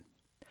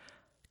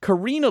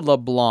Karina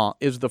LeBlanc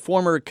is the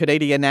former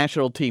Canadian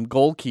national team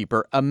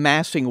goalkeeper,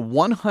 amassing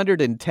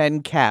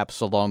 110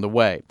 caps along the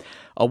way.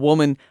 A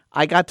woman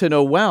I got to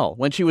know well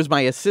when she was my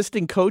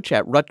assistant coach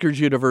at Rutgers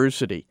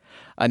University.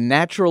 A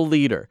natural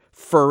leader,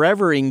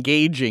 forever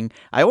engaging.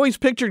 I always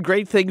pictured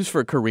great things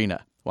for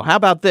Karina. Well, how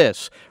about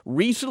this?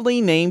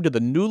 Recently named the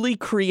newly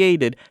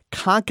created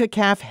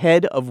CONCACAF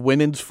head of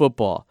women's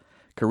football.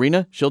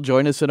 Karina, she'll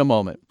join us in a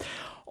moment.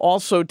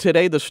 Also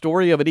today, the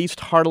story of an East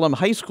Harlem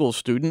high school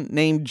student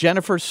named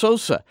Jennifer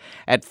Sosa.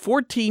 At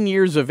 14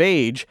 years of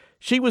age,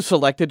 she was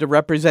selected to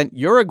represent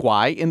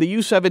Uruguay in the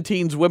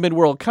U17's Women's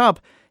World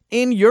Cup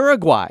in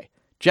Uruguay.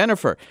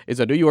 Jennifer is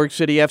a New York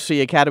City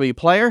FC Academy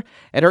player,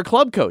 and her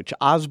club coach,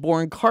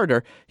 Osborne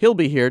Carter, he'll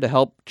be here to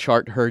help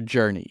chart her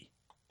journey.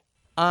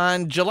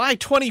 On July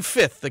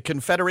 25th, the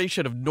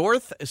Confederation of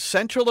North,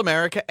 Central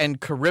America,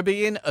 and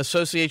Caribbean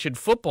Association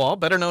Football,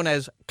 better known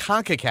as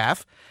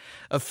CONCACAF,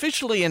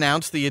 officially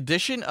announced the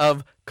addition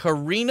of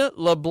Karina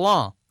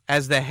LeBlanc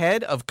as the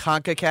head of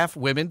CONCACAF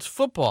women's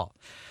football.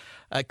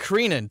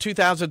 Karina, in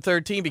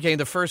 2013, became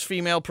the first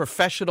female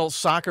professional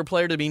soccer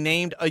player to be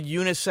named a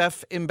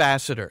UNICEF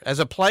ambassador. As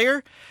a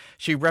player,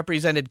 she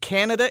represented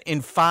Canada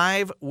in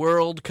 5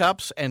 World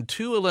Cups and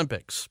 2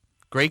 Olympics.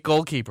 Great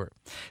goalkeeper.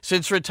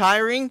 Since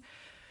retiring,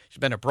 she's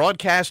been a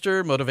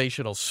broadcaster,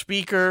 motivational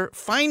speaker,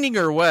 finding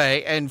her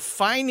way and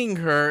finding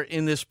her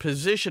in this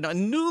position, a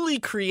newly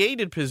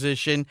created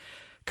position.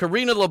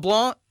 Karina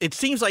LeBlanc, it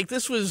seems like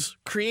this was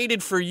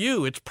created for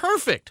you. It's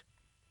perfect.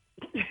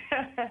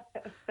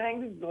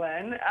 Thanks,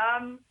 Glenn.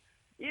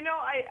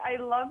 I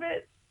love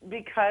it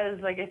because,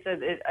 like I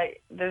said,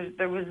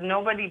 there was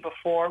nobody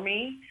before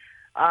me.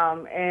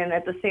 And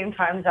at the same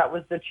time, that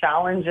was the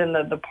challenge and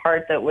the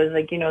part that was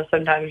like,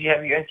 sometimes you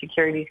have your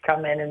insecurities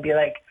come in and be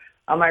like,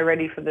 am I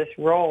ready for this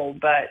role?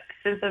 But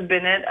since I've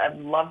been in it, I've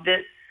loved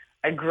it.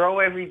 I grow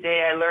every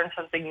day. I learn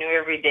something new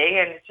every day,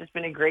 and it's just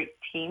been a great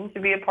team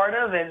to be a part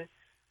of. And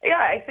yeah,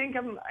 I think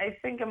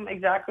I'm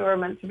exactly where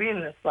I'm meant to be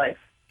in this life.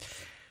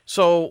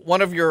 So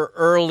one of your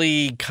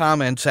early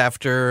comments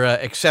after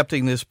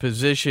accepting this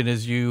position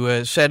is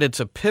you said it's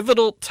a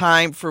pivotal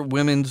time for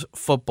women's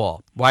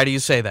football. Why do you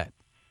say that?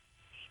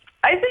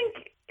 I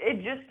think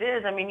it just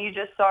is. I mean, you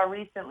just saw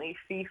recently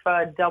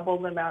FIFA double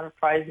the amount of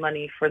prize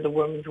money for the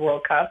Women's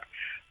World Cup.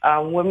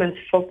 Women's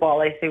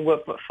football, I say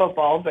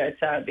football,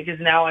 but because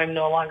now I'm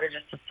no longer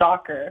just a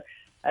soccer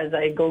as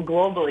I go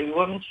globally.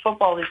 Women's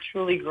football has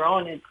truly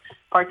grown. Its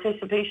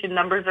participation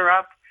numbers are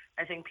up.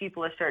 I think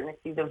people are starting to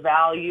see the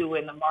value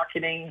in the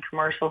marketing and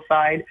commercial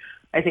side.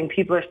 I think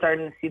people are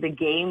starting to see the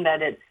game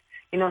that it's,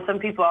 some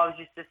people always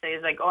used to say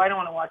is like, oh, I don't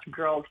want to watch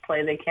girls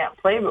play. They can't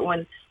play. But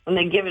when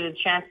they give it a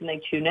chance and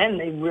they tune in,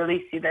 they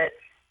really see that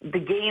the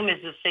game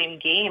is the same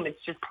game.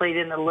 It's just played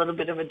in a little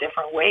bit of a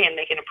different way, and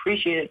they can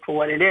appreciate it for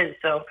what it is.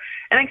 So,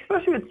 and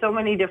especially with so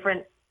many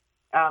different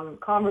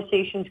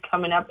conversations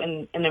coming up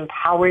and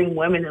empowering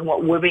women and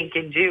what women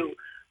can do,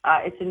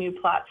 it's a new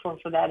platform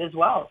for that as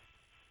well.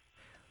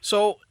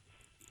 So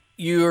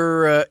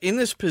you're in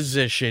this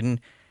position,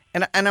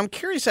 and I'm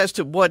curious as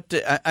to what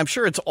I'm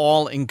sure it's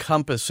all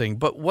encompassing.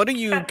 But what are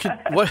you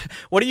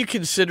what are you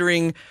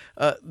considering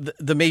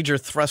the major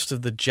thrust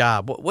of the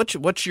job?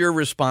 What's your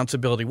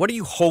responsibility? What are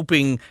you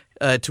hoping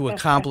to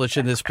accomplish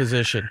in this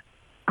position?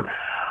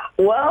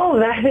 Well,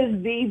 that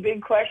is the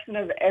big question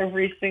of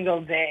every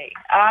single day.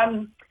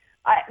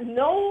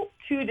 No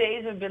 2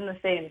 days have been the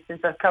same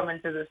since I've come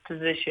into this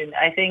position.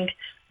 I think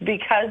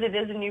because it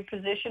is a new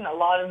position, a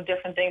lot of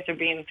different things are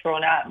being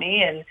thrown at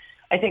me, and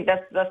I think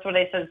that's what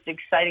I said. It's the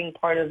exciting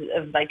part of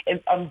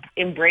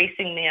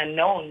embracing the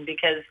unknown,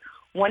 because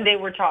one day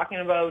we're talking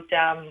about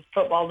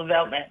football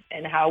development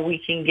and how we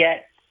can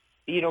get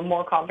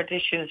more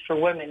competitions for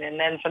women, and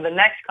then for the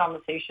next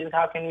conversations,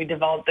 how can we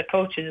develop the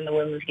coaches in the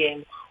women's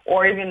game,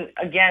 or even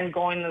again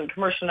going to the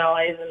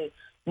commercialize and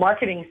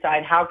marketing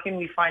side, how can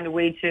we find a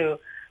way to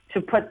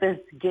put this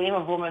game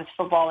of women's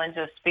football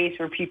into a space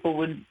where people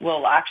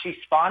will actually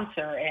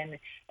sponsor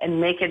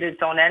and make it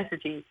its own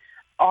entity.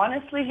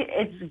 Honestly,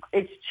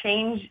 it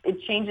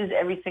changes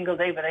every single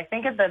day, but I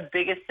think the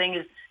biggest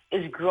thing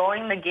is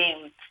growing the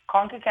game.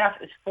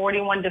 CONCACAF is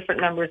 41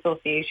 different member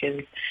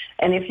associations,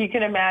 and if you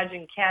can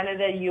imagine,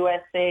 Canada,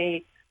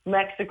 USA,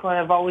 Mexico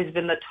have always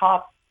been the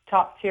top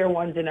tier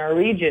ones in our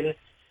region,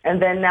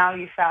 and then now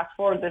you fast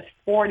forward, there's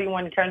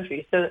 41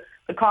 countries. So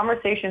the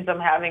conversations I'm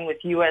having with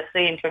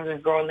USA in terms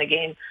of growing the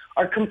game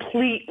are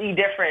completely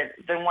different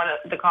than one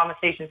of the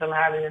conversations I'm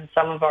having in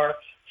some of our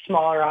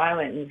smaller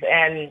islands.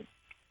 And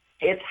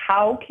it's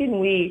how can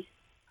we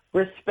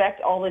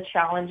respect all the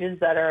challenges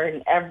that are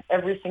in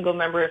every single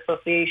member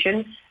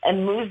association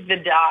and move the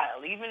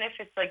dial, even if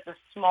it's like the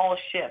small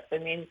shift. I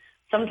mean,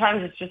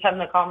 sometimes it's just having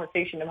the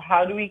conversation of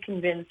how do we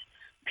convince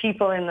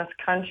people in this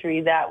country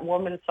that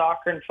women's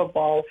soccer and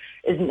football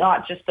is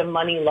not just a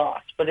money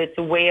loss, but it's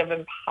a way of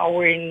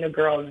empowering the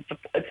girls.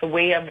 It's a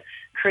way of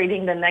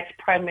creating the next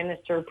prime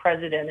minister or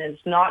president.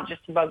 It's not just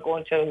about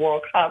going to a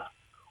World Cup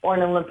or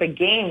an Olympic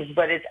Games,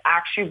 but it's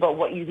actually about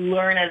what you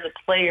learn as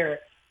a player,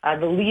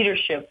 the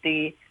leadership,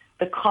 the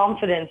the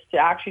confidence to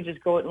actually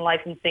just go out in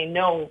life and say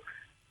no.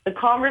 The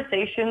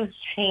conversations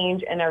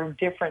change and are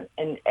different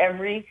in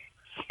every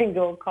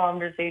single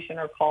conversation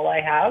or call I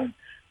have.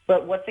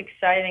 But what's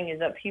exciting is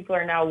that people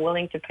are now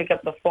willing to pick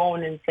up the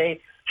phone and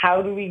say,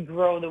 how do we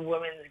grow the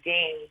women's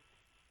game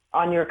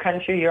on your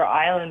country, your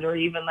island, or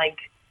even like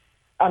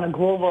on a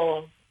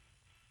global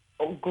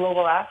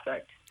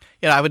aspect?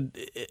 I would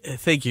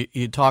think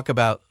you talk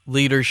about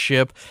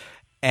leadership,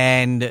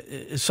 and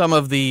some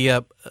of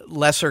the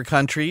lesser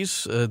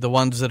countries, the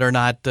ones that are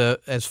not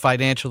as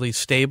financially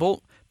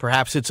stable,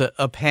 perhaps it's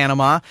a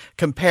Panama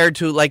compared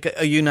to like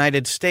a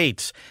United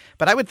States.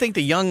 But I would think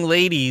the young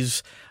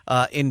ladies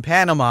in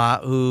Panama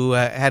who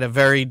had a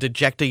very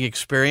dejecting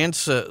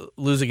experience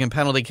losing in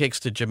penalty kicks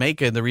to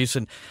Jamaica in the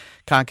recent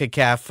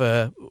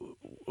CONCACAF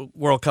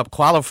World Cup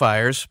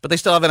qualifiers, but they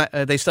still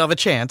have a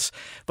chance.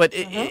 But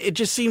it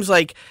just seems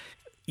like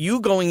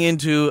you going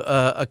into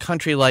a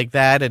country like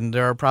that, and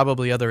there are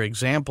probably other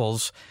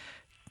examples,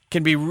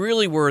 can be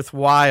really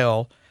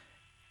worthwhile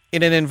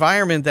in an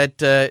environment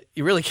that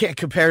you really can't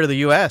compare to the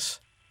U.S.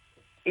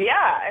 Yeah,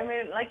 I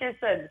mean, like I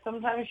said,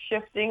 sometimes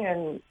shifting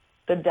and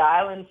the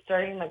dial and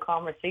starting the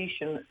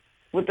conversation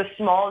with the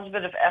smallest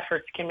bit of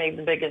efforts can make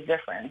the biggest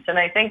difference. And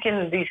I think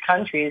in these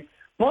countries,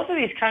 most of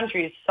these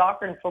countries,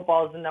 soccer and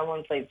football is the number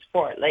one played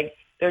sport. Like,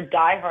 they're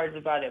diehards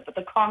about it. But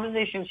the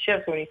conversation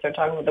shifts when you start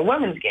talking about the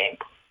women's game.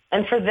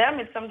 And for them,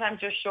 it's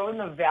sometimes just showing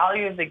the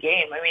value of the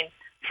game. I mean,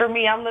 for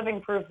me, I'm living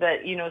proof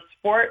that,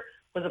 sport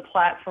was a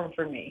platform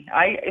for me.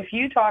 If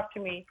you talk to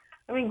me,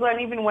 I mean,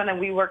 Glenn, even when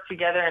we worked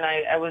together and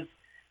I was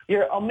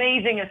your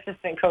amazing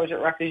assistant coach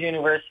at Rutgers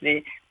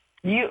University,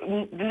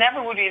 you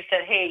never would have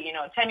said, hey,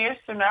 10 years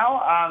from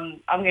now,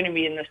 I'm going to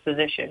be in this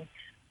position.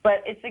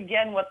 But it's,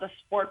 again, what the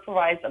sport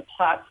provides, a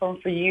platform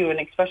for you, and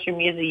especially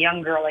me as a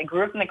young girl. I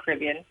grew up in the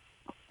Caribbean.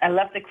 I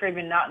left the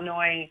Caribbean not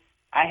knowing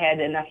I had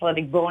an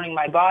athletic bone in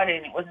my body,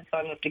 and it wasn't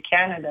until I moved to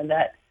Canada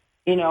that,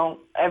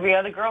 every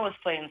other girl was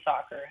playing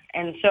soccer.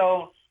 And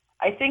so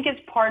I think it's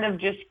part of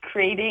just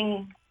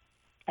creating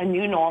a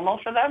new normal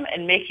for them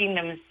and making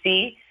them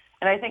see.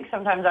 And I think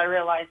sometimes I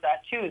realize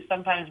that too.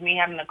 Sometimes me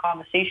having a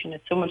conversation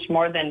is so much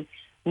more than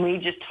me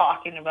just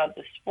talking about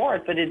the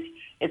sport, but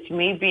it's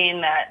me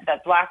being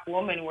that black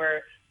woman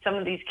where some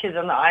of these kids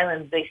on the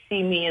islands, they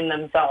see me in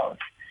themselves.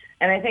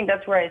 And I think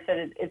that's where I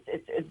said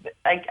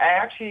I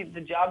actually,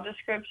 the job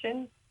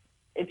description,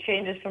 it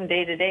changes from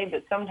day to day,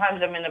 but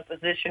sometimes I'm in a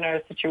position or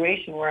a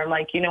situation where I'm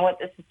like, you know what,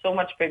 this is so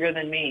much bigger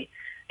than me.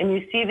 And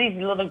you see these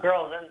little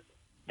girls, and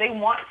they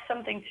want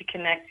something to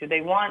connect to.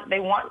 They want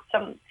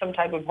some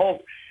type of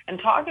hope. And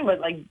talking about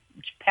like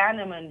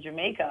Panama and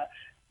Jamaica,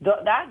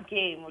 that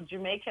game with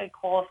Jamaica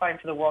qualifying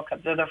for the World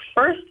Cup, they're the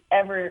first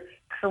ever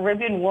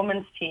Caribbean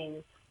women's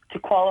team to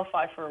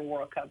qualify for a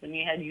World Cup. And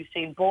you had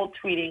Usain Bolt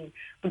tweeting.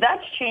 But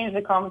that's changed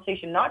the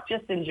conversation, not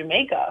just in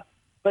Jamaica,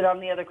 but on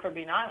the other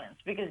Caribbean islands.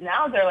 Because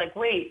now they're like,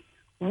 wait,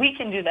 we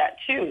can do that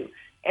too.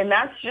 And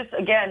that's just,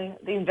 again,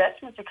 the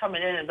investments are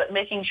coming in, but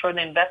making sure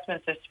the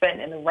investments are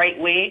spent in the right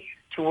way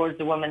towards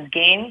the women's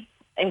game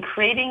and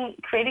creating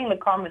the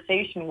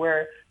conversation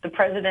where the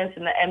presidents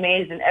and the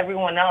MAs and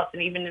everyone else,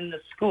 and even in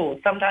the schools,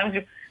 sometimes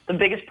the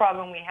biggest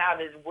problem we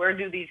have is where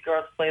do these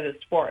girls play the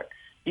sport?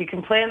 You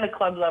can play in the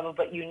club level,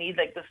 but you need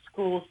like the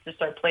schools to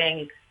start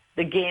playing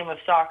the game of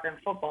soccer and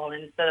football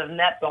instead of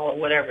netball or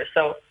whatever.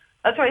 So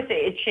that's why I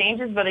say it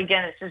changes, but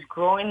again, it's just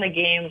growing the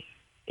game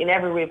in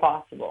every way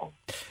possible.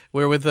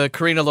 We're with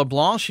Karina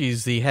LeBlanc.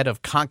 She's the head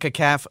of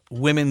CONCACAF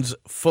Women's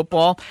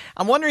Football.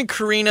 I'm wondering,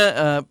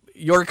 Karina,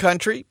 your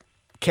country,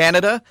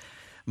 Canada,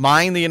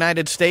 mine, the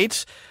United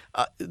States,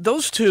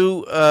 those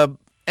two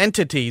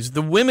entities,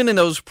 the women in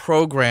those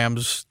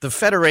programs, the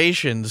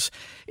federations,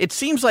 it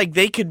seems like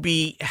they could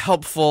be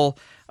helpful,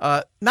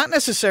 not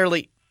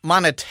necessarily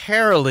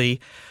monetarily,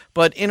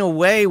 but in a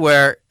way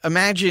where,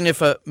 imagine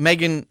if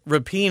Megan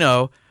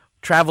Rapinoe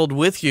traveled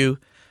with you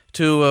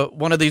to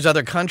one of these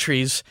other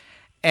countries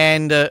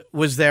and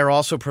was there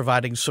also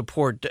providing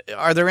support.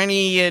 Are there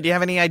any, do you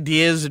have any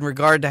ideas in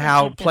regard to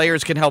how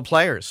players can help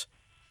players?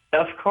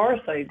 Of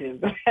course I do.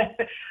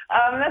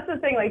 That's the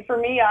thing. Like for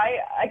me,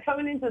 I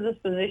coming into this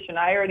position,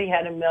 I already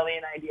had a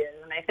million ideas.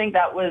 And I think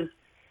that was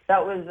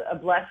a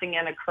blessing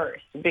and a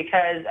curse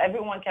because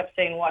everyone kept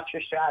saying, what's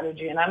your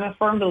strategy? And I'm a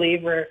firm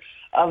believer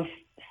of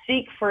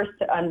seek first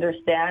to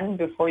understand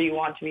before you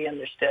want to be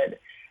understood.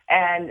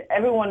 And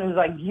everyone was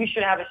like, you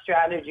should have a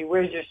strategy.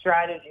 Where's your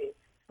strategy?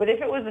 But if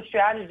it was a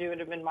strategy, it would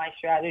have been my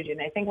strategy. And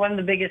I think one of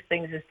the biggest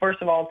things is,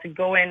 first of all, to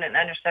go in and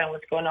understand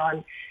what's going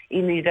on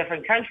in these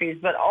different countries.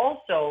 But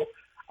also,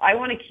 I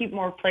want to keep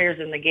more players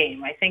in the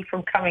game. I think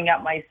from coming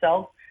up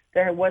myself,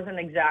 there wasn't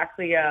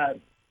exactly an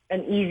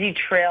easy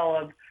trail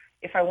of,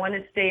 if I want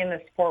to stay in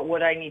the sport,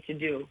 what I need to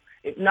do.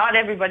 Not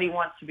everybody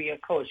wants to be a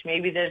coach.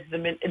 Maybe there's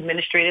the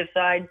administrative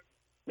side.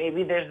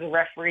 Maybe there's the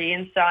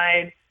refereeing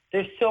side.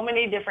 There's so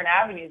many different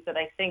avenues that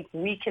I think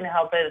we can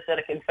help as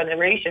a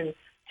confederation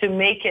to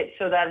make it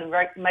so that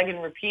Megan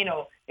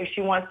Rapinoe, if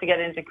she wants to get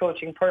into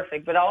coaching,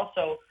 perfect. But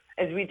also,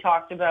 as we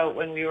talked about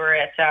when we were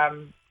at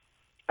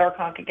our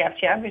CONCACAF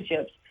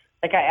championships,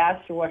 like I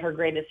asked her what her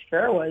greatest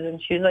fear was,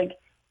 and she's like,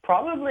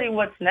 probably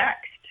what's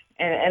next.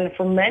 And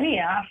for many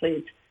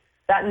athletes,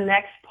 that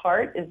next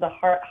part is the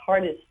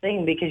hardest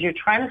thing, because you're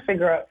trying to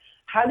figure out,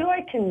 how do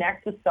I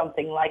connect with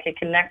something like I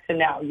connect to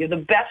now? You're the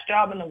best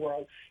job in the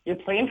world. You're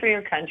playing for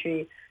your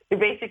country. You're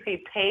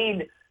basically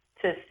paid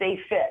to stay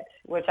fit,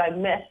 which I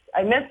missed.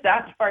 I missed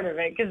that part of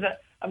it because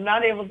I'm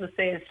not able to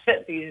stay as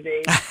fit these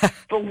days.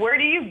 But where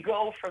do you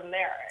go from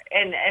there?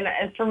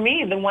 And for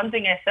me, the one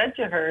thing I said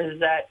to her is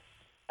that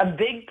a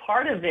big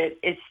part of it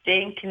is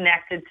staying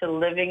connected to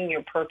living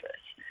your purpose.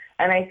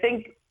 And I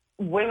think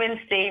women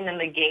staying in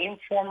the game,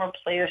 former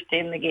players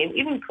staying in the game,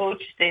 even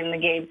coaches staying in the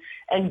game,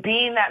 and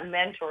being that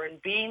mentor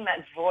and being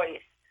that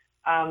voice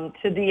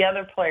to the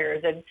other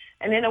players.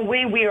 And in a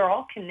way, we are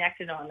all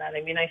connected on that.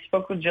 I mean, I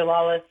spoke with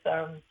Jalalis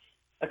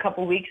a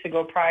couple weeks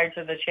ago prior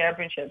to the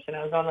championships, and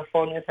I was on the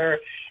phone with her,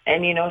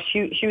 and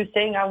she was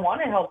saying, I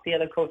want to help the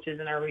other coaches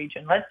in our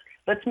region.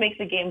 Let's make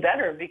the game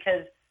better,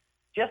 because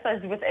just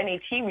as with any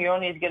team, you're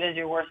only as good as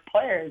your worst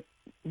players.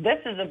 This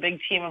is a big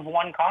team of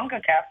one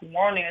CONCACAF, and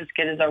we're only as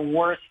good as our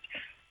worst,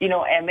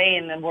 MA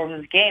in the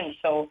women's game.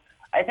 So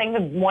I think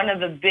that one of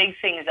the big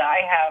things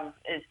I have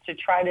is to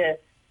try to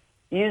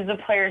use the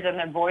players and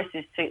their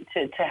voices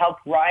to help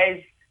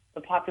rise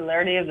the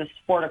popularity of the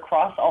sport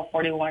across all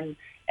 41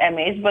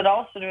 MAs, but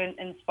also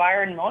to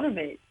inspire and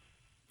motivate.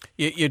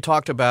 You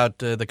talked about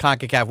the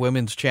CONCACAF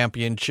Women's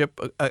Championship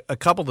a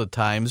couple of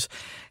times,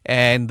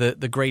 and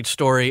the great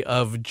story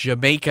of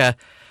Jamaica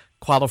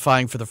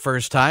qualifying for the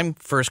first time,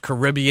 first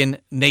Caribbean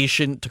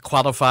nation to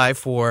qualify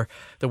for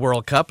the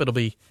World Cup. It'll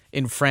be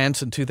in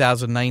France in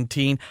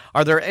 2019.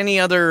 Are there any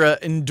other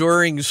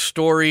enduring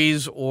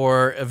stories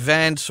or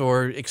events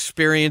or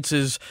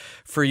experiences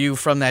for you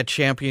from that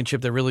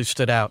championship that really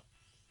stood out?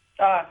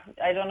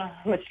 I don't know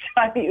how much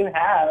time you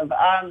have.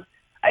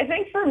 I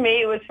think for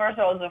me, it was, first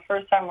of all, it was the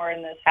first time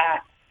wearing this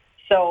hat.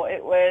 So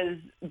it was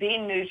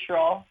being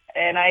neutral,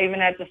 and I even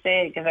had to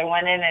say it because I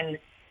went in and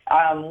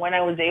when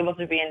I was able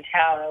to be in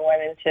town, I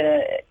went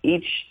into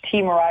each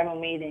team arrival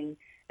meeting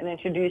and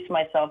introduced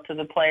myself to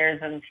the players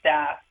and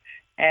staff.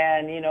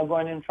 And,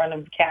 going in front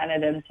of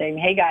Canada and saying,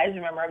 hey, guys,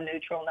 remember, I'm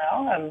neutral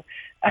now.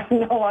 I'm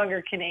no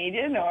longer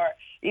Canadian. Or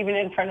even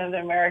in front of the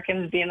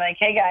Americans being like,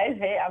 hey, guys,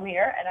 I'm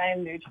here, and I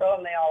am neutral.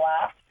 And they all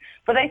laughed.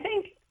 But I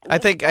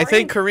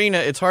think, Karina,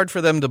 it's hard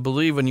for them to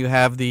believe when you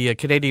have the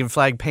Canadian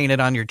flag painted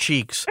on your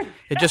cheeks.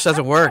 It just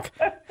doesn't work.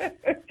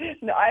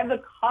 No, I have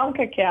the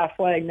CONCACAF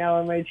flag now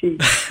on my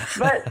cheek.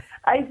 But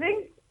I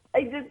think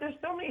there's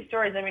so many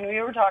stories. I mean, we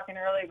were talking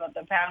earlier about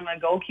the Panama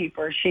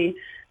goalkeeper. She's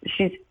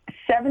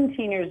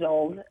 17 years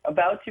old,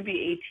 about to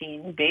be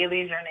 18.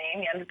 Bailey's her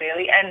name, Jens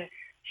Bailey. And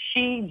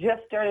she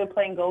just started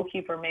playing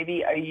goalkeeper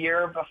maybe a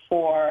year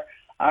before.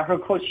 Her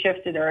coach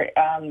shifted her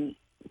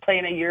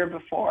playing a year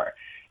before.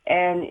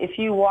 And if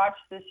you watch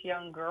this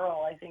young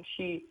girl, I think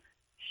she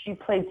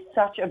played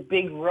such a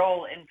big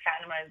role in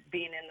Panama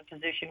being in the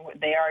position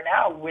they are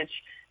now, which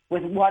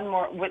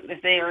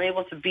if they are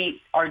able to beat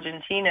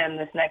Argentina in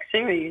this next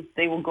series,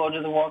 they will go to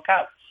the World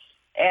Cup.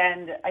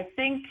 And I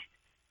think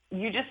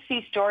you just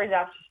see stories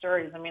after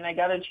stories. I mean, I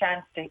got a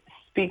chance to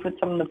speak with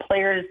some of the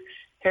players,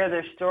 hear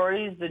their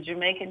stories. The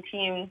Jamaican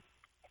team,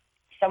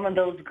 some of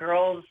those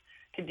girls,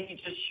 Khadija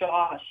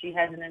Shaw, she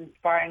has an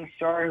inspiring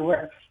story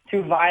where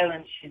through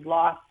violence she's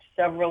lost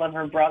several of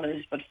her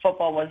brothers, but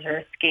football was her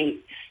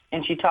escape.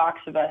 And she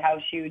talks about how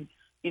she would,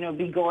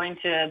 be going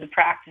to the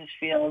practice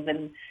fields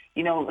and,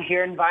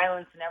 hearing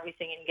violence and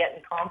everything and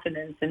getting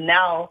confidence. And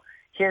now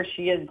here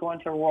she is going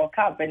to a World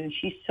Cup, and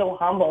she's so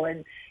humble.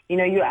 And,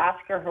 you ask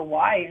her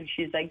why, and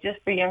she's like, just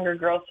for younger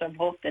girls to have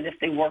hope that if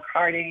they work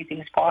hard,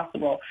 anything's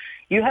possible.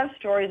 You have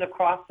stories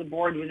across the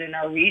board within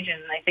our region,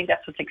 and I think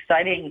that's what's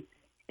exciting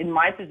in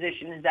my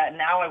position, is that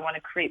now I want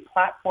to create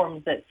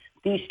platforms that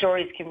these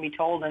stories can be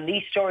told, and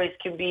these stories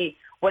can be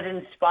what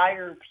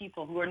inspire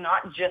people who are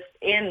not just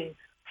in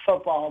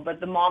football, but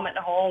the mom at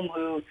home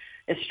who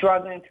is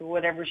struggling through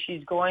whatever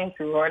she's going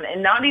through,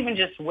 and not even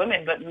just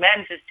women, but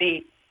men, to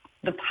see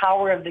the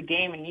power of the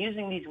game and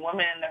using these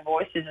women and their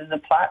voices as a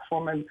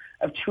platform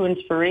of true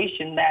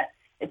inspiration, that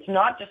it's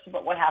not just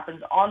about what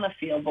happens on the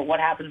field, but what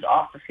happens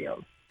off the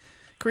field.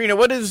 Karina,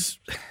 what is,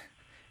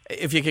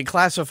 if you could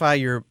classify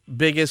your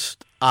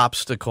biggest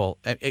obstacle?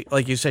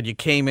 Like you said, you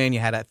came in, you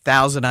had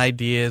 1,000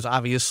 ideas.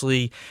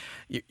 Obviously,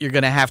 you're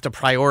going to have to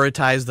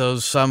prioritize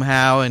those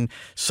somehow, and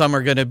some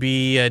are going to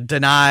be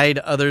denied,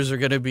 others are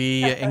going to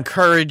be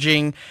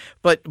encouraging.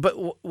 But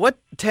what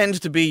tends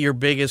to be your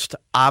biggest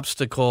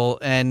obstacle?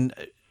 And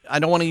I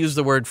don't want to use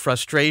the word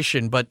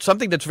frustration, but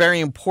something that's very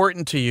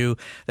important to you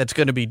that's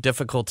going to be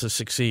difficult to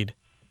succeed.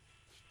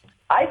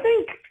 I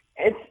think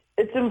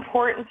it's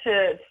important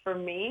for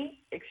me,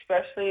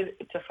 especially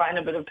to find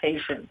a bit of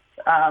patience.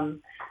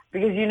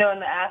 Because, in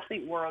the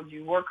athlete world,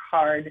 you work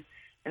hard,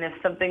 and if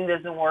something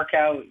doesn't work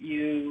out,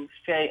 you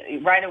say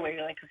right away,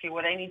 you're like, okay,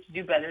 what I need to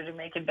do better to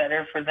make it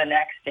better for the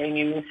next day, and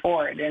you move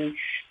forward. And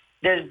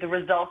the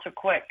results are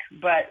quick.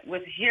 But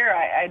with here,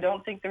 I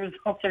don't think the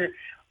results are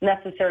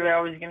necessarily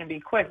always going to be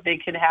quick. They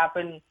could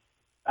happen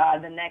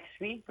the next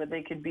week, but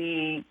they could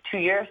be 2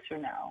 years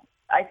from now.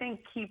 I think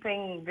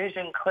keeping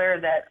vision clear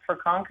that for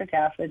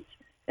CONCACAF,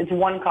 it's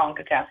one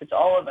CONCACAF. It's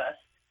all of us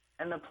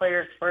and the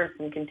players first,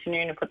 and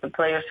continuing to put the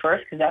players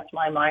first, because that's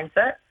my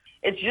mindset.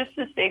 It's just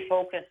to stay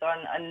focused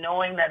on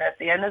knowing that at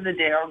the end of the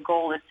day, our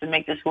goal is to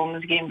make this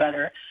women's game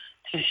better,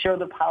 to show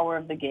the power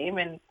of the game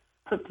and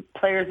put the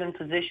players in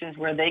positions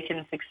where they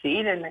can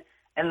succeed. And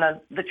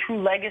the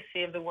true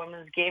legacy of the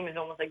women's game is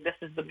almost like this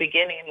is the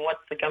beginning and what's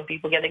to come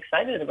people get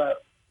excited about.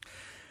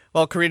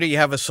 Well, Karina, you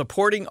have a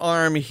supporting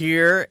arm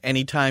here.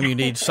 Anytime you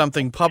need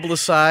something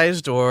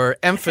publicized or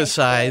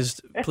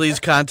emphasized,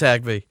 please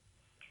contact me.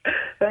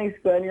 Thanks,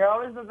 Glenn. You're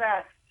always the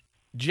best.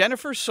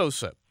 Jennifer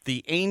Sosa,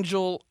 the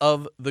angel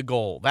of the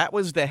goal. That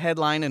was the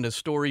headline in a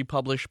story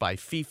published by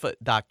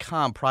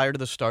FIFA.com prior to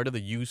the start of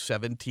the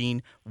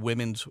U17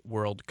 Women's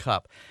World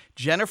Cup.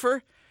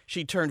 Jennifer,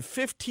 she turned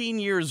 15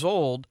 years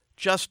old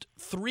just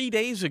 3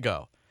 days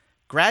ago,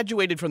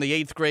 graduated from the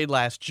 8th grade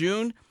last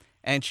June,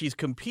 and she's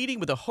competing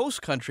with the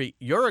host country,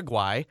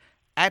 Uruguay,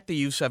 at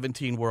the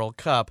U17 World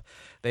Cup.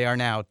 They are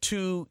now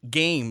 2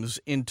 games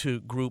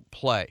into group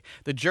play.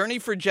 The journey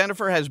for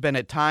Jennifer has been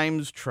at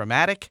times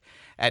traumatic,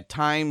 at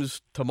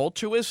times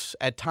tumultuous,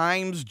 at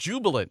times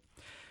jubilant.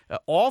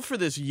 All for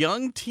this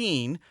young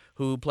teen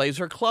who plays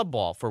her club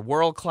ball for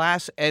World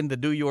Class and the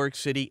New York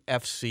City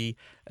FC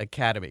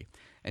Academy.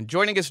 And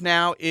joining us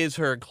now is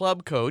her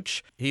club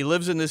coach. He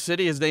lives in the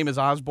city. His name is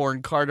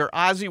Osborne Carter.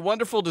 Ozzy,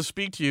 wonderful to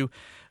speak to you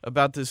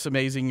about this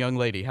amazing young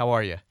lady. How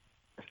are you?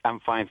 I'm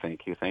fine,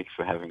 thank you. Thanks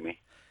for having me.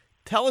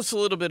 Tell us a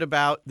little bit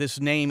about this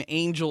name,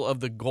 Angel of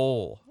the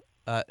Goal.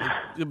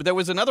 There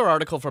was another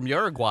article from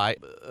Uruguay,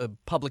 a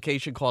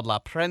publication called La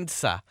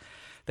Prensa,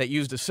 that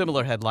used a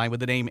similar headline with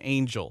the name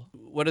Angel.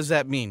 What does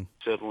that mean?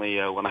 Certainly,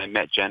 when I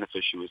met Jennifer,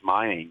 she was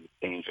my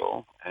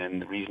angel.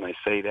 And the reason I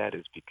say that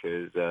is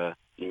because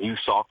in youth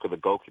soccer, the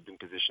goalkeeping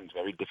position is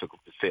very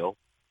difficult to fill.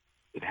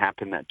 It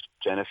happened that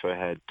Jennifer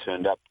had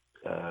turned up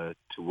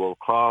to World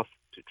Class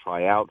to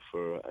try out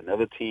for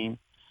another team.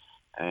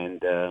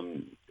 And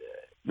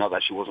not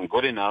that she wasn't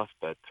good enough,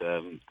 but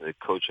the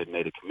coach had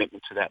made a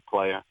commitment to that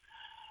player.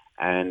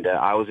 And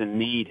I was in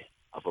need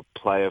of a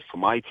player for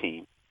my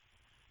team.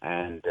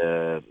 And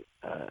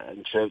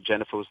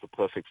Jennifer was the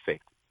perfect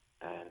fit.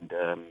 And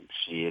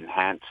she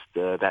enhanced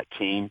that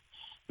team,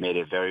 made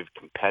a very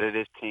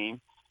competitive team.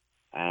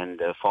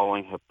 And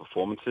following her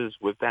performances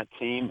with that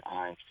team,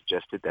 I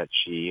suggested that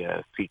she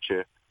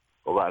feature,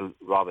 or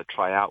rather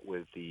try out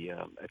with the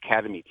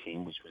academy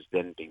team, which was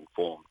then being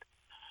formed.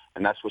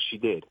 And that's what she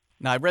did.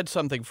 Now, I read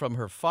something from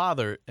her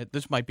father.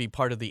 This might be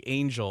part of the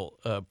angel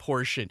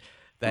portion,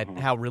 that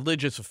how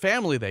religious a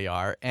family they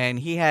are. And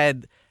he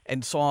had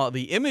and saw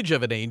the image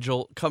of an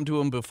angel come to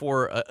him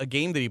before a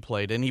game that he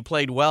played. And he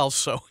played well,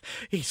 so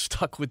he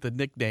stuck with the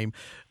nickname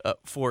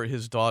for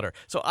his daughter.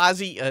 So,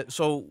 Ozzy,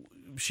 so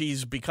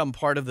she's become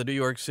part of the New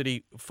York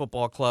City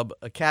Football Club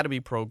Academy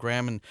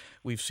program, and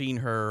we've seen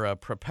her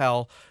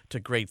propel to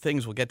great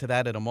things. We'll get to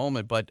that in a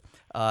moment. But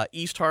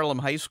East Harlem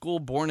High School,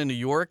 born in New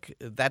York,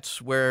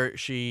 that's where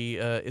she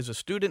is a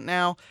student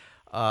now.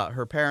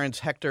 Her parents,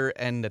 Hector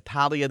and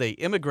Natalia, they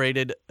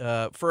immigrated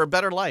for a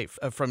better life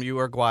from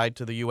Uruguay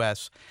to the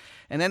U.S.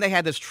 And then they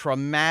had this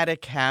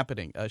traumatic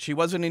happening. She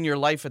wasn't in your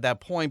life at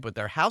that point, but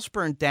their house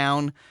burned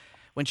down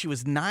when she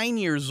was 9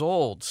 years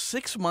old,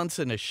 6 months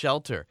in a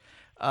shelter.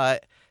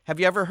 Have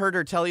you ever heard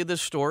her tell you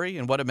this story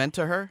and what it meant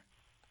to her?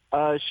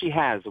 She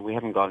has, and we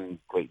haven't gone in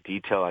great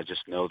detail. I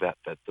just know that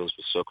those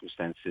were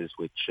circumstances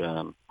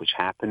which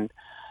happened,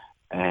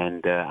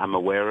 and I'm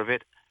aware of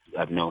it.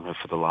 I've known her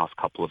for the last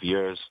couple of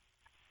years,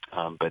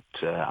 but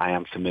I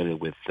am familiar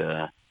with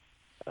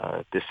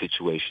this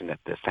situation that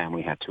the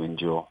family had to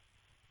endure.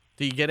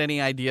 Do you get any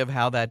idea of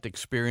how that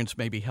experience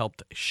maybe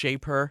helped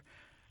shape her?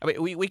 I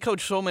mean, we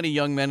coach so many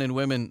young men and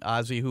women,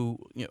 Ozzy, who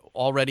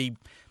already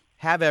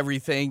have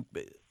everything,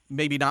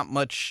 maybe not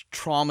much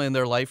trauma in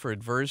their life or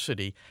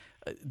adversity.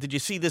 Did you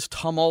see this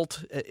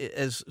tumult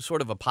as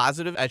sort of a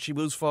positive as she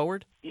moves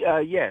forward?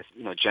 Yes.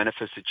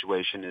 Jennifer's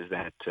situation is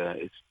that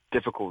it's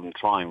difficult and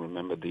trying.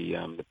 Remember,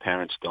 the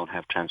parents don't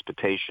have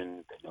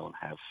transportation. They don't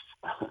have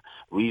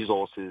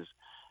resources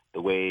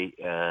the way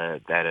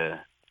that a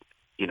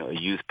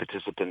youth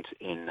participant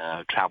in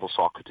travel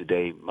soccer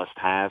today must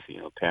have.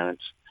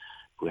 Parents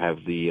who have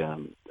the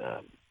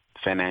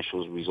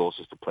financial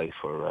resources to pay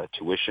for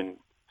tuition,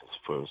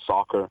 for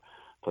soccer,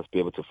 plus be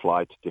able to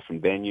fly to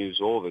different venues,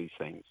 all these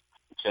things.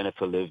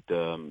 Jennifer lived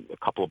a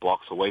couple of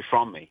blocks away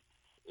from me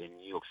in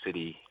New York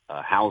City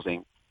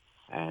housing,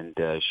 and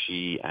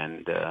she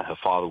and her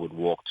father would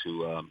walk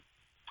to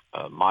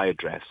my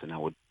address, and I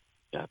would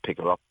pick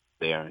her up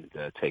there and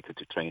take her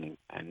to training.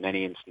 And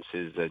many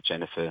instances,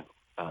 Jennifer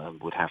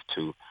would have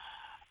to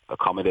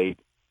accommodate,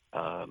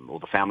 or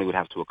the family would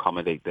have to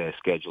accommodate their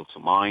schedule to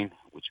mine,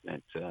 which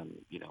meant,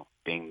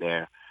 being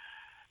there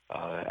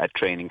at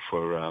training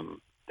for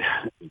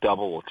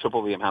double or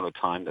triple the amount of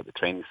time that the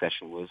training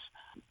session was.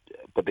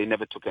 But they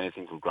never took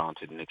anything for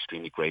granted, and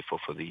extremely grateful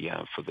for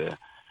the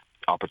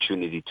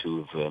opportunity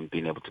to have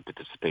been able to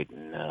participate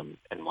in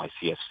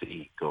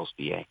NYCFC Girls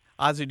DA.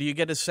 Ozzy, do you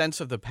get a sense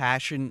of the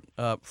passion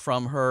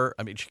from her?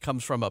 I mean, she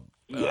comes from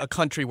a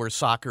country where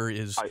soccer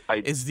is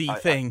the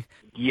thing.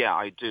 Yeah,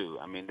 I do.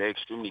 I mean, they're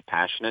extremely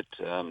passionate.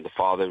 The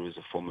father is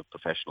a former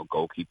professional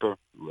goalkeeper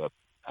who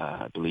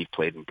I believe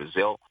played in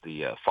Brazil.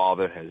 The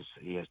father has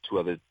 2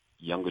 other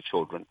younger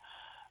children.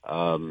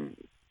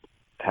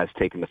 Has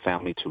taken the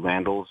family to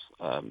Randall's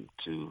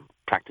to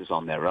practice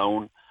on their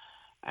own,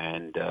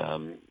 and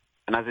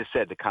as I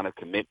said, the kind of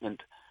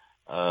commitment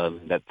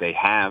that they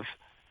have,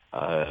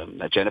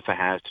 that Jennifer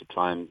has to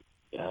try and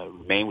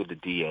remain with the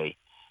DA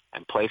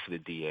and play for the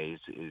DA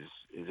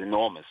is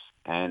enormous.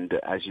 And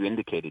as you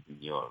indicated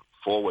in your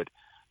forward,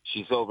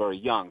 she's still very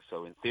young,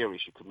 so in theory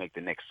she could make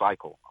the next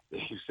cycle of the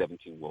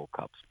U17 World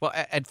Cups. Well,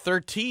 at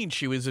 13,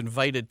 she was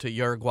invited to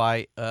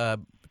Uruguay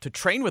to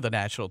train with the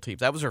national team.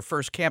 That was her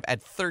first camp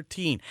at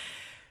 13.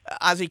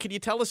 Ozzy, can you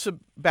tell us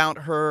about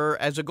her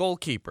as a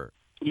goalkeeper?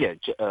 Yeah,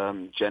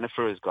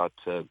 Jennifer has got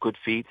good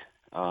feet.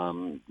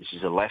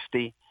 She's a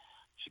lefty.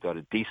 She got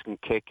a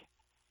decent kick.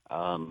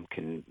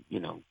 Can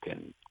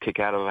kick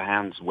out of her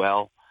hands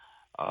well.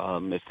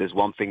 If there's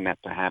one thing that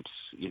perhaps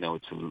we're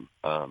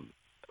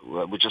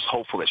just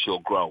hopeful that she'll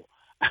grow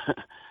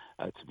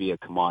to be a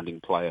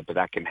commanding player, but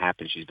that can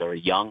happen. She's very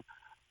young,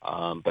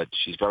 but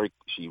she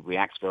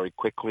reacts very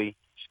quickly.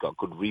 She's got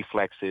good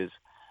reflexes.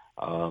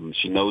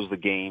 She knows the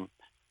game,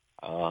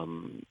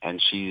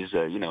 and she's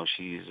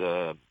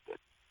a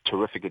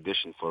terrific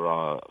addition for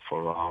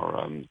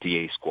our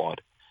DA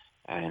squad.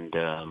 And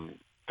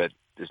but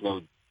there's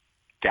no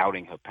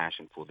doubting her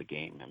passion for the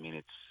game. I mean,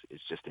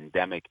 it's just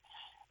endemic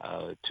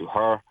to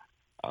her,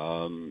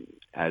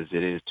 as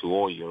it is to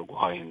all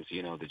Uruguayans.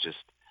 They're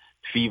just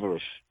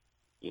feverish,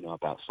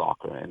 about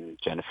soccer, and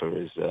Jennifer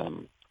is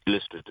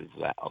illustrative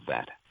of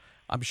that.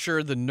 I'm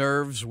sure the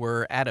nerves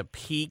were at a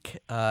peak.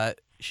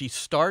 She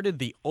started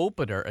the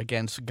opener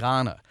against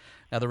Ghana.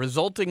 Now, the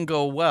result didn't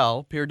go well,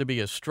 appeared to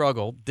be a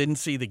struggle. Didn't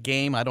see the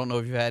game. I don't know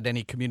if you've had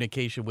any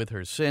communication with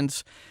her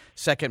since.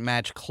 Second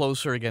match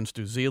closer against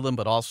New Zealand,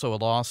 but also a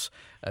loss.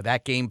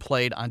 That game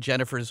played on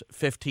Jennifer's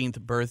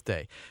 15th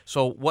birthday.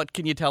 So what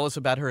can you tell us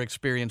about her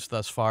experience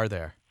thus far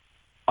there?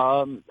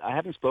 I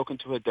haven't spoken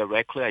to her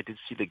directly. I did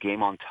see the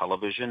game on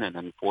television, and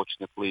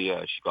unfortunately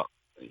she got,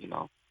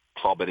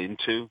 clobbered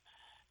into,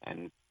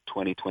 and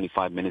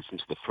 25 minutes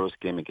into the first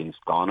game against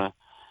Ghana,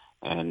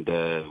 and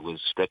was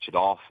stretched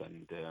off,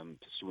 and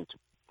pursuant to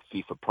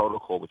FIFA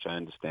protocol, which I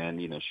understand,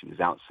 she was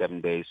out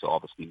 7 days, so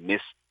obviously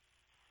missed,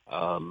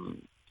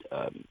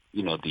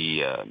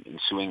 the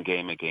ensuing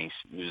game against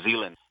New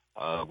Zealand,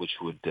 which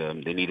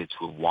they needed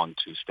to have won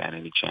to stand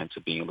any chance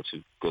of being able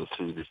to go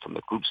through this from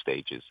the group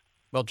stages.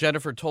 Well,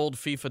 Jennifer told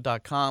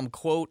FIFA.com,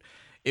 quote,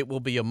 "It will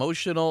be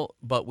emotional,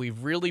 but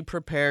we've really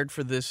prepared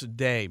for this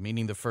day,"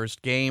 meaning the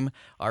first game.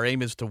 Our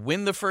aim is to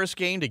win the first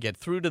game to get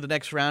through to the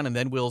next round, and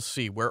then we'll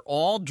see. We're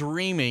all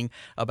dreaming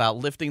about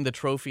lifting the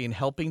trophy and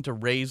helping to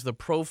raise the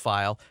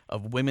profile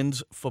of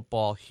women's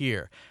football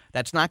here.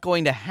 That's not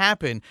going to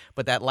happen,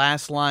 but that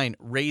last line,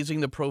 raising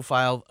the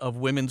profile of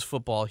women's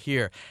football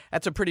here,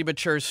 that's a pretty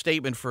mature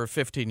statement for a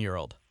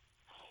 15-year-old.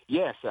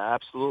 Yes,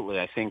 absolutely.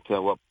 I think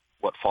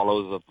what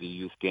follows of the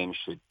youth game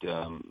should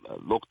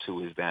look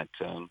to is that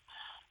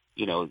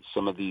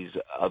some of these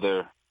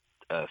other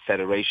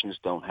federations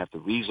don't have the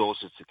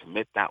resources to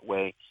commit that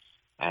way.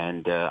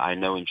 And I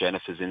know in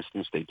Jennifer's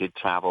instance, they did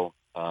travel.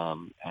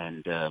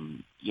 The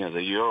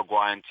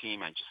Uruguayan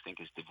team, I just think,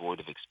 is devoid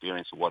of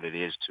experience of what it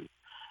is to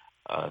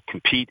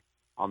compete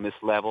on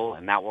this level.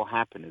 And that will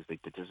happen as they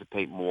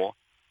participate more.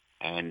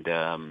 And,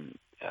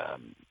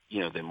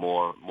 they're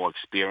more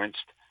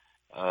experienced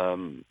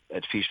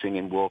at featuring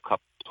in World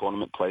Cup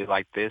tournament play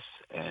like this.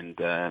 And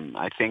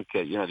I think,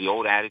 the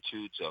old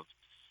attitudes of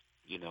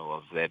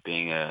there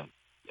being a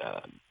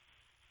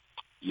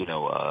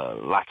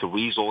lack of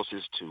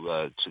resources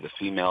to the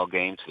female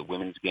game, to the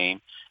women's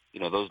game,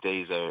 those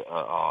days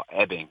are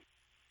ebbing,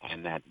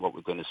 and that what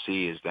we're going to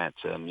see is that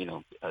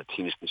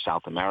teams from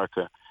South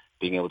America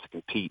being able to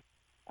compete,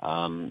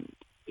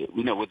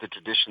 with the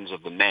traditions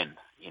of the men,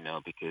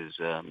 because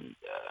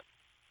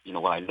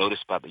what I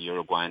noticed about the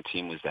Uruguayan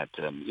team was that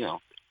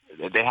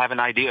they have an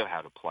idea of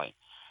how to play.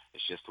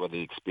 It's just whether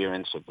the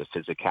experience of the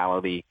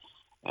physicality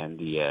and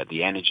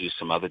the energy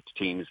some other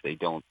teams they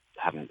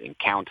haven't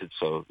encountered,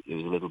 so it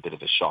was a little bit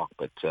of a shock.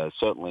 But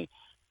certainly,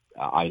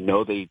 I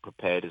know they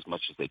prepared as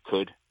much as they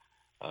could.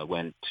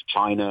 Went to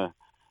China,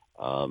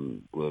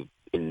 were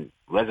in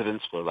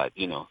residence for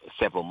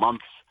several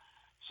months,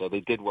 so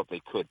they did what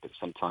they could. But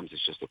sometimes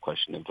it's just a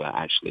question of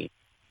actually,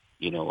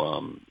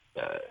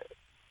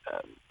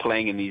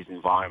 playing in these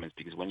environments,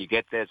 because when you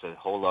get there, it's a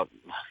whole lot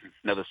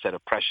another set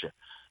of pressure,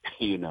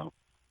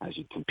 as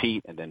you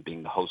compete, and then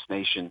being the host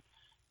nation.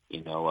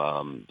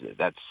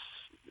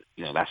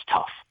 That's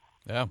tough.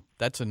 Yeah,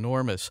 that's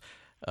enormous.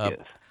 Yes.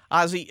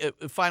 Ozzy,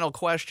 final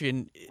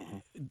question.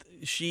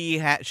 She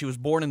was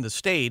born in the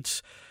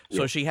States,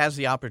 so she has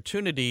the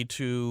opportunity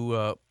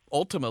to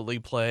ultimately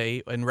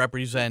play and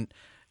represent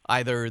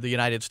either the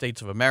United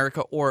States of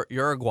America or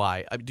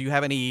Uruguay. Do you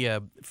have any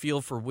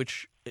feel for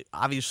which?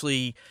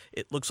 Obviously,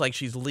 it looks like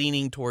she's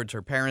leaning towards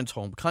her parents'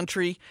 home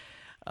country,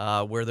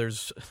 where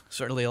there's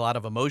certainly a lot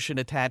of emotion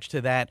attached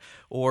to that.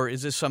 Or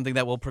is this something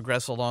that will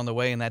progress along the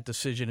way and that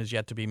decision is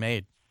yet to be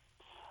made?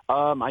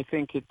 I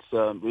think it's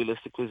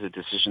realistically is a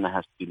decision that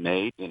has to be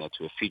made,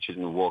 to feature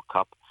in the World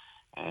Cup.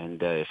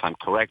 And if I'm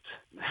correct,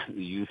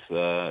 the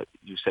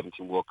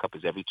U17 World Cup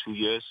is every 2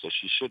 years, so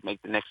she should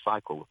make the next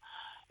cycle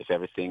if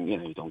everything,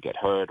 you don't get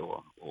hurt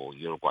or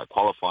Uruguay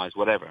qualifies,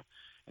 whatever.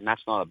 And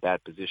that's not a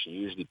bad position.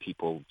 Usually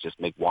people just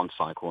make one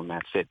cycle and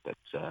that's it. But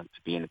to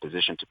be in a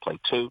position to play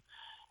two,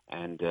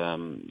 and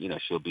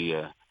she'll be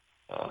a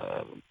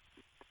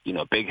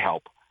big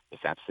help if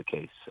that's the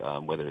case.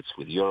 Whether it's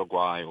with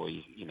Uruguay or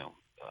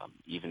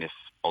even if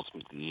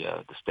ultimately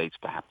the States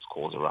perhaps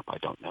calls her up, I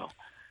don't know.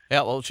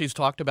 Yeah, well, she's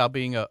talked about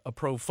being a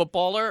pro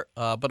footballer,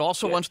 but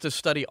also wants to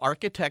study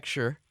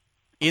architecture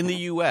in the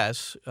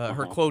U.S.,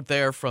 her quote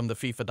there from the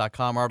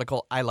FIFA.com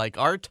article, "I like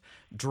art,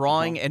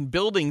 drawing, and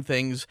building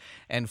things,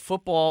 and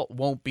football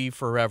won't be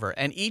forever."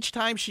 And each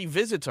time she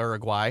visits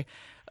Uruguay,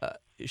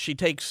 she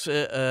takes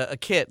a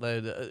kit,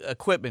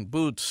 equipment,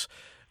 boots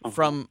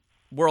from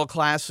World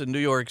Class in New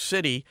York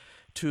City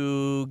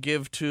to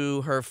give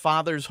to her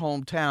father's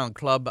hometown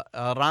club,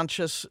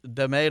 Ranchos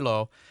de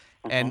Melo,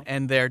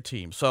 and their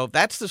team. So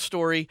that's the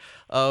story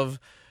of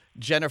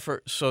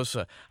Jennifer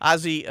Sosa.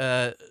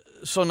 Ozzy,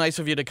 so nice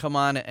of you to come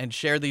on and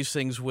share these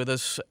things with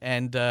us,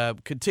 and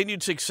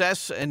continued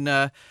success, and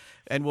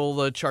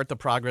we'll chart the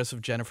progress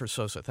of Jennifer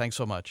Sosa. Thanks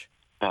so much.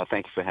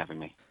 Thank you for having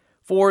me.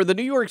 For the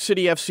New York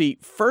City FC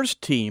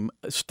first team,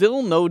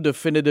 still no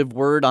definitive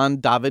word on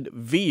David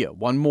Villa.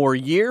 One more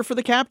year for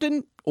the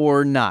captain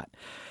or not?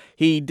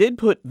 He did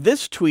put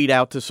this tweet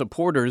out to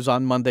supporters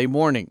on Monday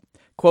morning.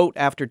 Quote,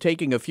 "After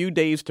taking a few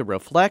days to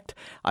reflect,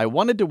 I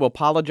wanted to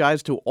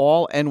apologize to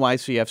all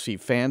NYCFC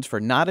fans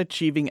for not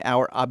achieving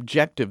our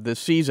objective this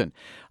season.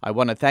 I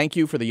want to thank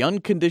you for the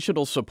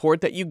unconditional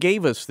support that you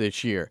gave us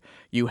this year.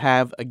 You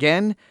have,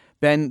 again,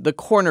 been the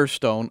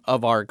cornerstone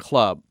of our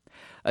club."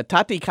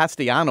 Tati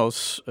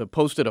Castellanos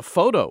posted a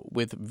photo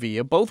with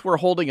Villa. Both were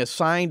holding a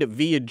signed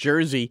Villa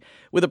jersey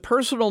with a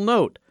personal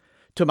note.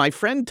 "To my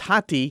friend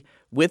Tati,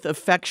 with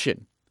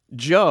affection."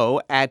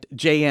 Joe at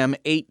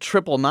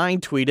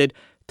JM8999 tweeted,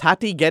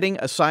 "Tati getting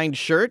a signed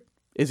shirt?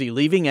 Is he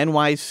leaving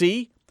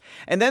NYC?"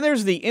 And then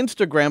there's the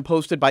Instagram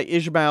posted by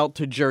Ismail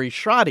Tajuri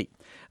Shradi.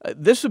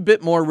 This a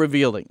bit more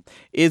revealing.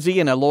 Izzy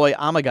and Eloy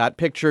Amagat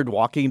pictured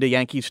walking to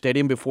Yankee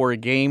Stadium before a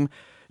game,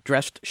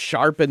 dressed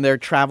sharp in their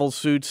travel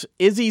suits.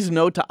 Izzy's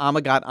note to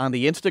Amagat on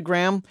the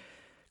Instagram,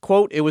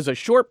 quote, "It was a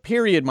short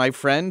period, my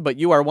friend, but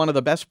you are one of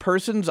the best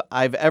persons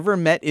I've ever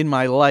met in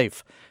my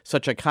life.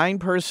 Such a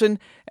kind person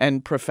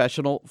and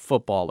professional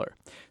footballer."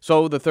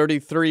 So the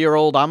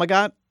 33-year-old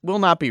Amagat will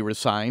not be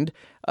resigned.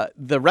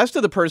 The rest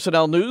of the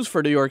personnel news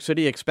for New York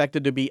City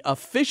expected to be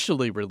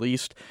officially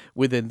released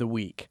within the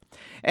week.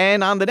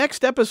 And on the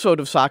next episode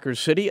of Soccer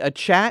City, a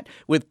chat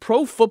with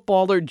pro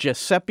footballer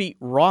Giuseppe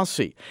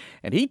Rossi.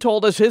 And he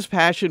told us his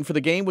passion for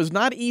the game was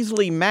not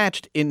easily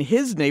matched in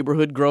his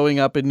neighborhood growing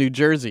up in New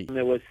Jersey.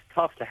 It was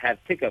tough to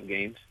have pickup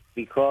games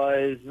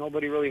because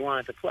nobody really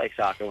wanted to play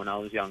soccer when I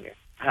was younger.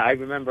 I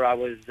remember I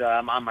was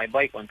on my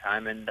bike one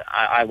time, and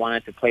I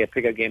wanted to play a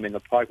pickup game in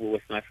the park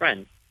with my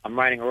friends. I'm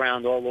riding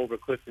around all over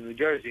Clifton, New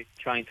Jersey,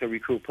 trying to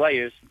recruit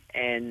players,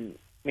 and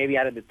maybe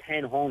out of the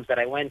 10 homes that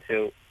I went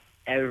to,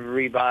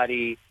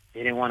 everybody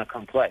didn't want to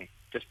come play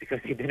just because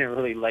they didn't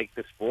really like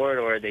the sport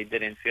or they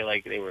didn't feel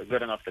like they were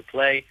good enough to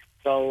play.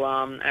 So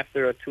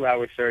after a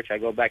 2-hour search, I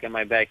go back in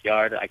my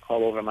backyard. I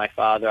call over my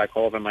father. I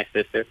call over my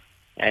sister,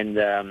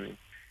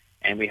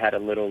 and we had a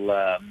little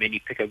mini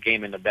pickup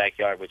game in the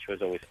backyard, which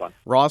was always fun.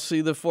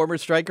 Rossi, the former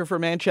striker for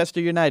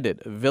Manchester United,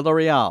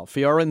 Villarreal,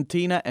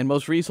 Fiorentina, and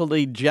most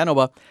recently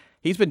Genoa.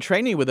 He's been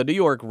training with the New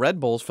York Red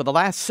Bulls for the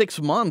last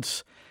 6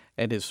 months,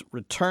 and his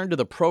return to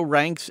the pro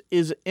ranks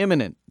is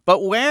imminent.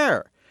 But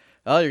where?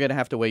 Well, you're going to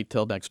have to wait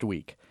till next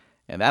week.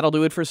 And that'll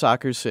do it for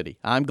Soccer City.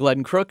 I'm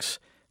Glenn Crooks.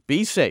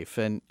 Be safe,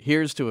 and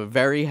here's to a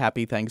very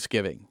happy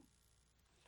Thanksgiving.